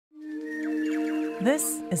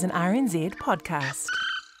This is an RNZ podcast.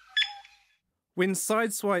 When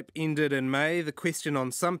Sideswipe ended in May, the question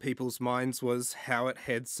on some people's minds was how it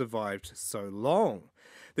had survived so long.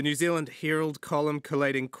 The New Zealand Herald column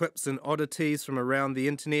collating quips and oddities from around the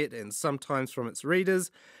internet and sometimes from its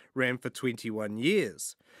readers ran for 21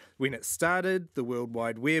 years. When it started, the World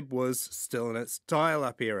Wide Web was still in its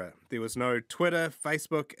dial-up era. There was no Twitter,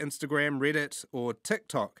 Facebook, Instagram, Reddit or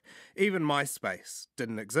TikTok. Even MySpace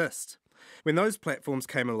didn't exist. When those platforms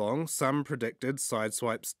came along, some predicted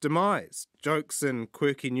Sideswipe's demise. Jokes and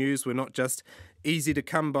quirky news were not just easy to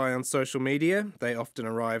come by on social media, they often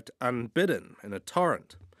arrived unbidden in a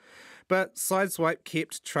torrent. But Sideswipe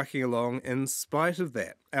kept trucking along in spite of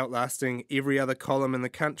that, outlasting every other column in the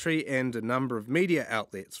country and a number of media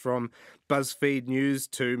outlets, from BuzzFeed News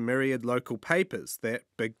to myriad local papers that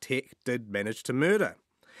big tech did manage to murder.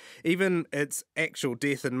 Even its actual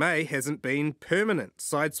death in May hasn't been permanent.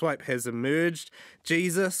 Sideswipe has emerged,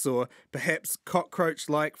 Jesus, or perhaps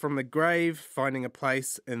cockroach-like from the grave, finding a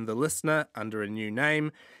place in the listener under a new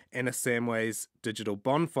name, Anna Samway's digital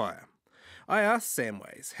bonfire. I asked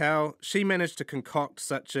Samways how she managed to concoct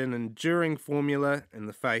such an enduring formula in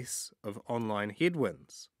the face of online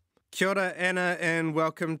headwinds. Kia ora, Anna, and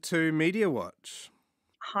welcome to Mediawatch.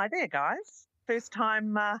 Hi there, guys. First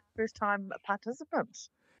time participant.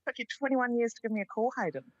 Took you 21 years to give me a call,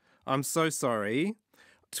 Hayden. I'm so sorry.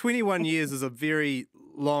 21 years is a very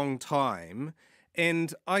long time,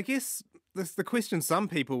 and I guess the question some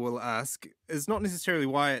people will ask is not necessarily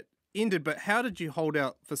why it ended, but how did you hold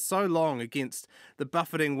out for so long against the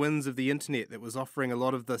buffeting winds of the internet that was offering a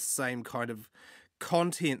lot of the same kind of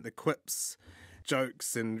content, the quips,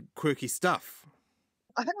 jokes and quirky stuff?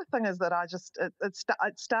 I think the thing is that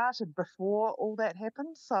it started before all that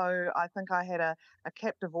happened. So I think I had a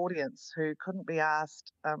captive audience who couldn't be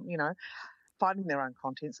asked, finding their own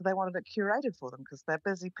content. So they wanted it curated for them because they're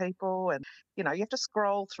busy people and, you have to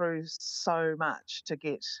scroll through so much to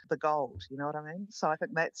get the gold. You know what I mean? So I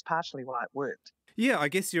think that's partially why it worked. Yeah, I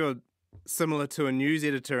guess you're similar to a news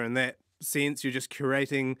editor in that sense. You're just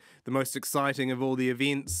curating the most exciting of all the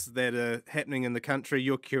events that are happening in the country.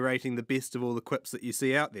 You're curating the best of all the quips that you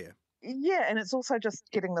see out there. Yeah, and it's also just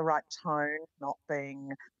getting the right tone, not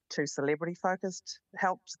being too celebrity focused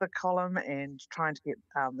helped the column, and trying to get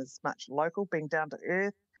as much local, being down to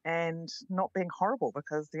earth and not being horrible,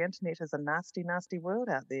 because the internet is a nasty, nasty world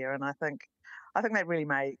out there. And I think that really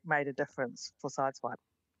made a difference for Sideswipe.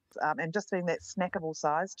 And just being that snackable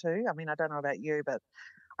size too. I mean, I don't know about you, but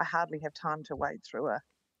I hardly have time to wade through a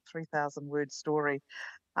 3,000 word story.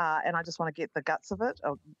 And I just want to get the guts of it,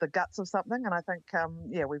 or the guts of something. And I think,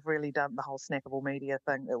 we've really done the whole snackable media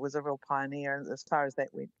thing. It was a real pioneer as far as that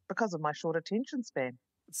went, because of my short attention span.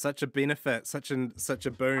 Such a benefit, such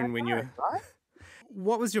a boon when you're... Right?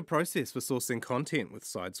 What was your process for sourcing content with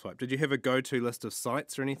Sideswipe? Did you have a go-to list of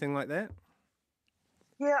sites or anything like that?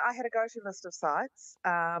 Yeah, I had a go-to list of sites,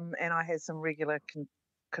 and I had some regular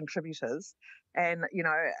contributors. And,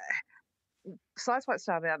 Sideswipe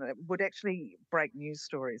started out and it would actually break news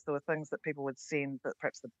stories. There were things that people would send that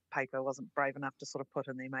perhaps the paper wasn't brave enough to sort of put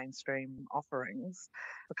in their mainstream offerings.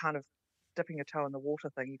 The kind of dipping your toe in the water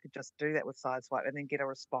thing, you could just do that with Sideswipe and then get a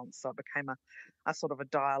response. So it became a sort of a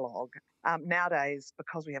dialogue. Nowadays,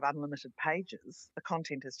 because we have unlimited pages, the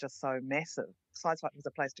content is just so massive. Sideswipe was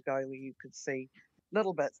a place to go where you could see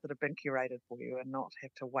little bits that have been curated for you and not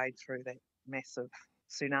have to wade through that massive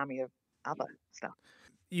tsunami of other stuff.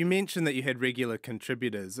 You mentioned that you had regular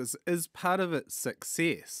contributors. Is part of its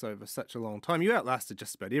success over such a long time? You outlasted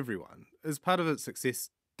just about everyone. Is part of its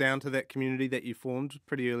success down to that community that you formed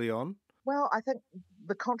pretty early on? Well, I think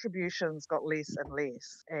the contributions got less and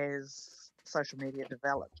less as social media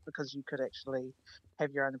developed, because you could actually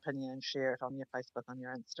have your own opinion and share it on your Facebook, on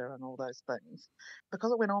your Insta and all those things.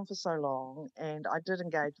 Because it went on for so long and I did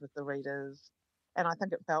engage with the readers, and I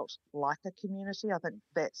think it felt like a community. I think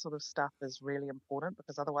that sort of stuff is really important,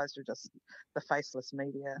 because otherwise you're just the faceless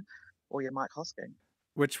media or you're Mike Hosking.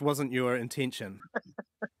 Which wasn't your intention.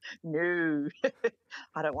 No,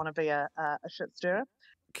 I don't want to be a shit stirrer.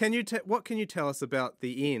 What can you tell us about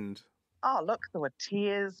the end? Oh, look, there were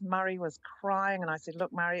tears. Murray was crying, and I said,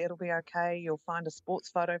 look, Murray, it'll be okay. You'll find a sports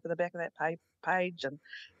photo for the back of that page. And,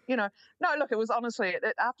 no, look, it was honestly,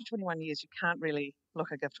 after 21 years, you can't really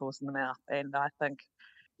look a gift horse in the mouth. And I think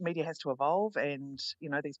media has to evolve, and,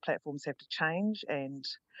 these platforms have to change. And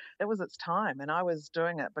it was its time. And I was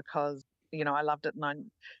doing it because, I loved it.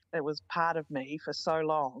 And it was part of me for so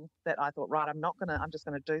long that I thought, right, I'm just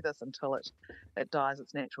going to do this until it dies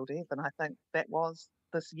its natural death. And I think that was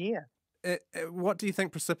this year. What do you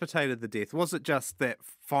think precipitated the death? Was it just that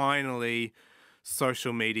finally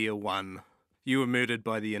social media won You were murdered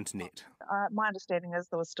by the internet. My understanding is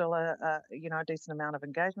there was still a decent amount of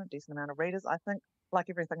engagement, decent amount of readers. I think, like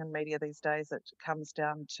everything in media these days, it comes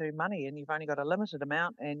down to money, and you've only got a limited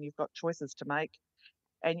amount, and you've got choices to make,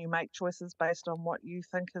 and you make choices based on what you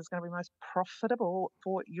think is going to be most profitable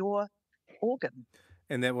for your organ.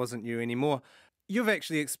 And that wasn't you anymore. You've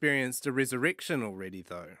actually experienced a resurrection already,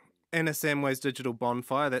 though. Anna Samway's digital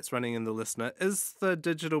bonfire that's running in the listener. Is the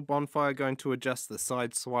digital bonfire going to adjust the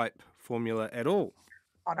Sideswipe formula at all?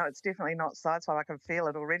 Oh no, it's definitely not Sideswipe. I can feel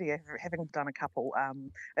it already, having done a couple.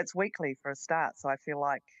 It's weekly for a start, so I feel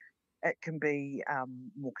like it can be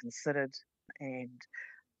more considered and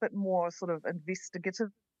a bit more sort of investigative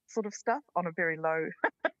sort of stuff on a very low,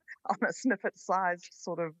 on a snippet-sized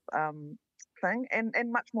sort of thing, and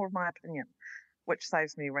much more of my opinion, which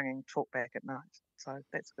saves me ringing talkback at night. So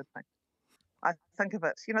that's a good thing. I think of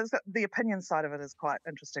it, the opinion side of it is quite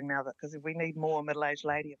interesting now, that because we need more middle-aged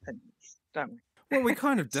lady opinions, don't we? Well, we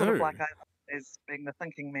kind of do. Sort of like as being the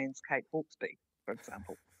thinking man's Kate Hawkesby, for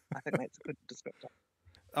example. I think that's a good descriptor.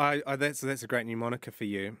 That's a great new moniker for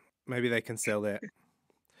you. Maybe they can sell that.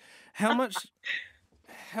 How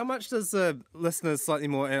much does the listeners, slightly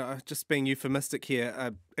more, just being euphemistic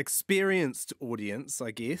here, experienced audience,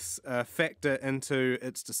 I guess, factor into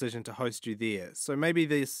its decision to host you there? So maybe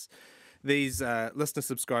these listener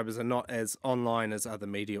subscribers are not as online as other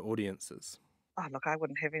media audiences. Oh, look, I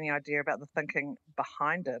wouldn't have any idea about the thinking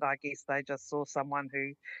behind it. I guess they just saw someone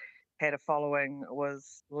who had a following,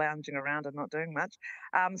 was lounging around and not doing much.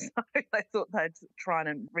 So they thought they'd try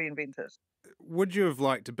and reinvent it. Would you have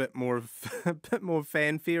liked a bit more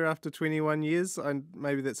fanfare after 21 years?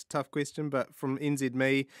 Maybe that's a tough question, but from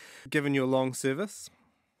NZME, given your long service?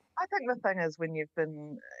 I think the thing is, when you've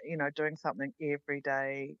been, doing something every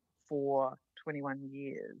day for 21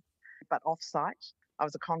 years, but off-site, I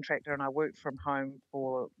was a contractor and I worked from home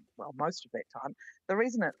for, most of that time.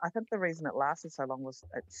 I think the reason it lasted so long was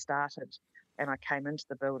it started and I came into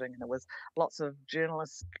the building, and it was lots of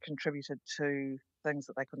journalists contributed to things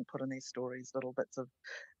that they couldn't put in their stories, little bits of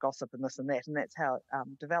gossip and this and that. And that's how it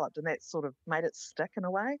developed. And that sort of made it stick in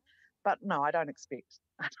a way. But no, I don't expect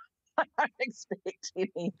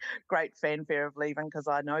any great fanfare of leaving, because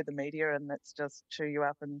I know the media, and it's just chew you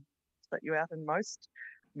up and spit you out in most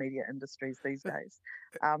media industries these days.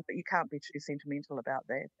 But you can't be too sentimental about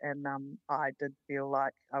that. And I did feel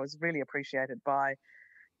like I was really appreciated by,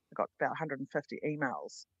 I got about 150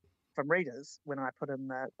 emails from readers when I put in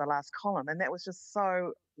the last column. And that was just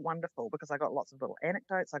so wonderful, because I got lots of little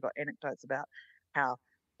anecdotes. I got anecdotes about how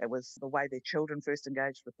it was the way their children first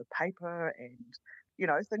engaged with the paper,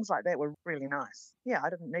 and things like that were really nice. Yeah, I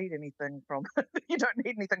didn't need anything from, you don't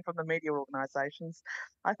need anything from the media organisations.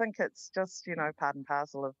 I think it's just, part and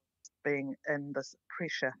parcel of being in this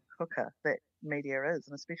pressure cooker that media is,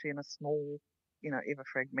 and especially in a small, ever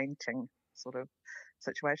fragmenting sort of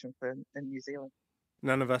situation in New Zealand.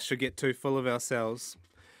 None of us should get too full of ourselves.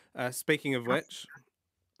 Speaking of which,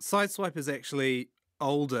 Sideswipe is actually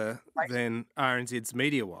older than RNZ's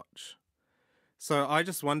Mediawatch. So I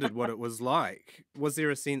just wondered what it was like. Was there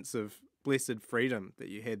a sense of blessed freedom that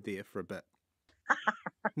you had there for a bit?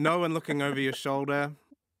 No one looking over your shoulder?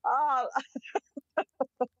 Oh,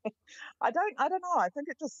 I don't know. I think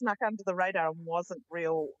it just snuck under the radar and wasn't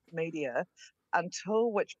real media,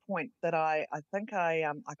 until which point that I think I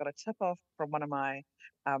got a tip off from one of my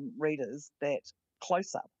readers that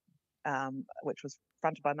Close Up, which was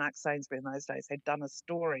fronted by Mark Sainsbury in those days, had done a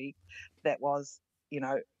story that was,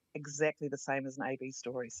 exactly the same as an AB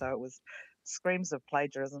story. So it was screams of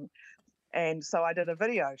plagiarism. And so I did a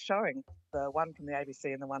video showing the one from the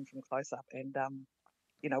ABC and the one from Close Up. And,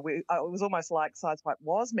 it was almost like Sideswipe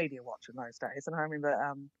was Mediawatch in those days. And I remember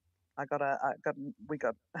we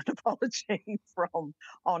got an apology from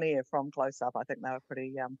on air from Close Up. I think they were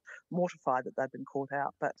pretty mortified that they'd been caught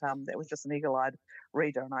out, but that was just an eagle-eyed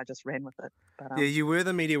reader, and I just ran with it. But, yeah, you were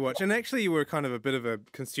the Mediawatch, and actually you were kind of a bit of a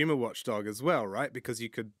consumer watchdog as well, right? Because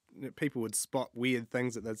people would spot weird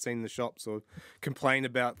things that they'd seen in the shops or complain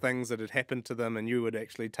about things that had happened to them, and you would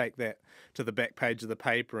actually take that to the back page of the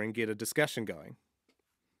paper and get a discussion going.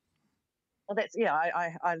 Well,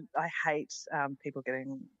 I hate people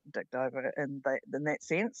getting dicked over in that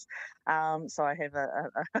sense. So I have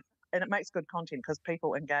and it makes good content, because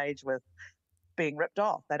people engage with being ripped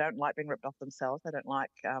off. They don't like being ripped off themselves. They don't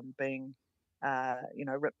like being,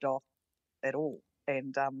 ripped off at all.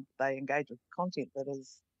 And they engage with content that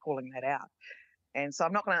is calling that out. And so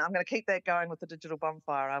I'm going to keep that going with the digital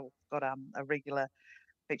bonfire. I've got a regular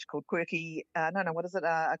feature called Quirky. A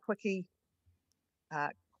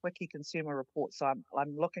quickie consumer report. So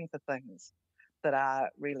I'm looking for things that are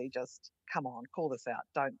really just, come on, call this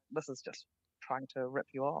out. This is just trying to rip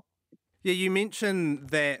you off. Yeah, you mentioned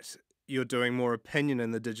that you're doing more opinion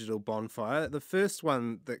in the digital bonfire. The first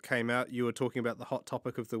one that came out, you were talking about the hot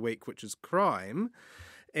topic of the week, which is crime.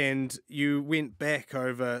 And you went back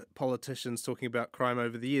over politicians talking about crime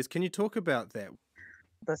over the years. Can you talk about that?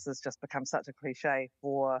 This has just become such a cliche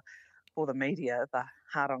for the media, the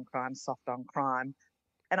hard on crime, soft on crime.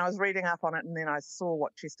 And I was reading up on it, and then I saw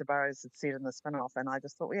what Chester Burrows had said in the spin-off, and I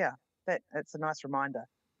just thought, yeah, that it's a nice reminder.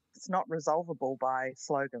 It's not resolvable by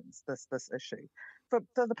slogans, this issue. For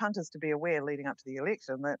the punters to be aware leading up to the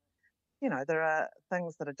election that, there are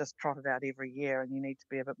things that are just trotted out every year, and you need to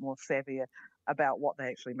be a bit more savvy about what they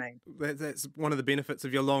actually mean. That's one of the benefits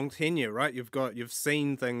of your long tenure, right? You've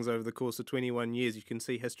seen things over the course of 21 years. You can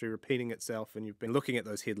see history repeating itself, and you've been looking at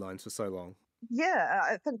those headlines for so long. Yeah,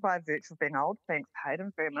 I think by virtue of being old, thanks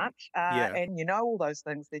Hayden very much. Yeah. And all those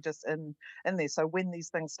things, they're just in there. So when these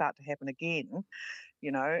things start to happen again,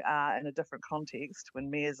 in a different context,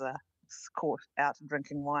 when mayors are caught out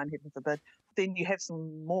drinking wine, heaven forbid, then you have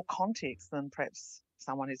some more context than perhaps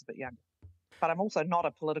someone who's a bit younger. But I'm also not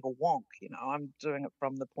a political wonk, I'm doing it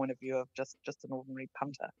from the point of view of just an ordinary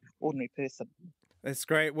punter, ordinary person. That's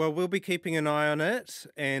great. Well, we'll be keeping an eye on it,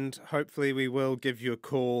 and hopefully we will give you a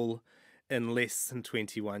call in less than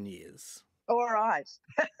 21 years. All right.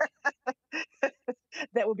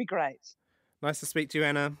 That would be great. Nice to speak to you,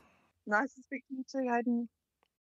 Anna. Nice to speak to you too, Hayden.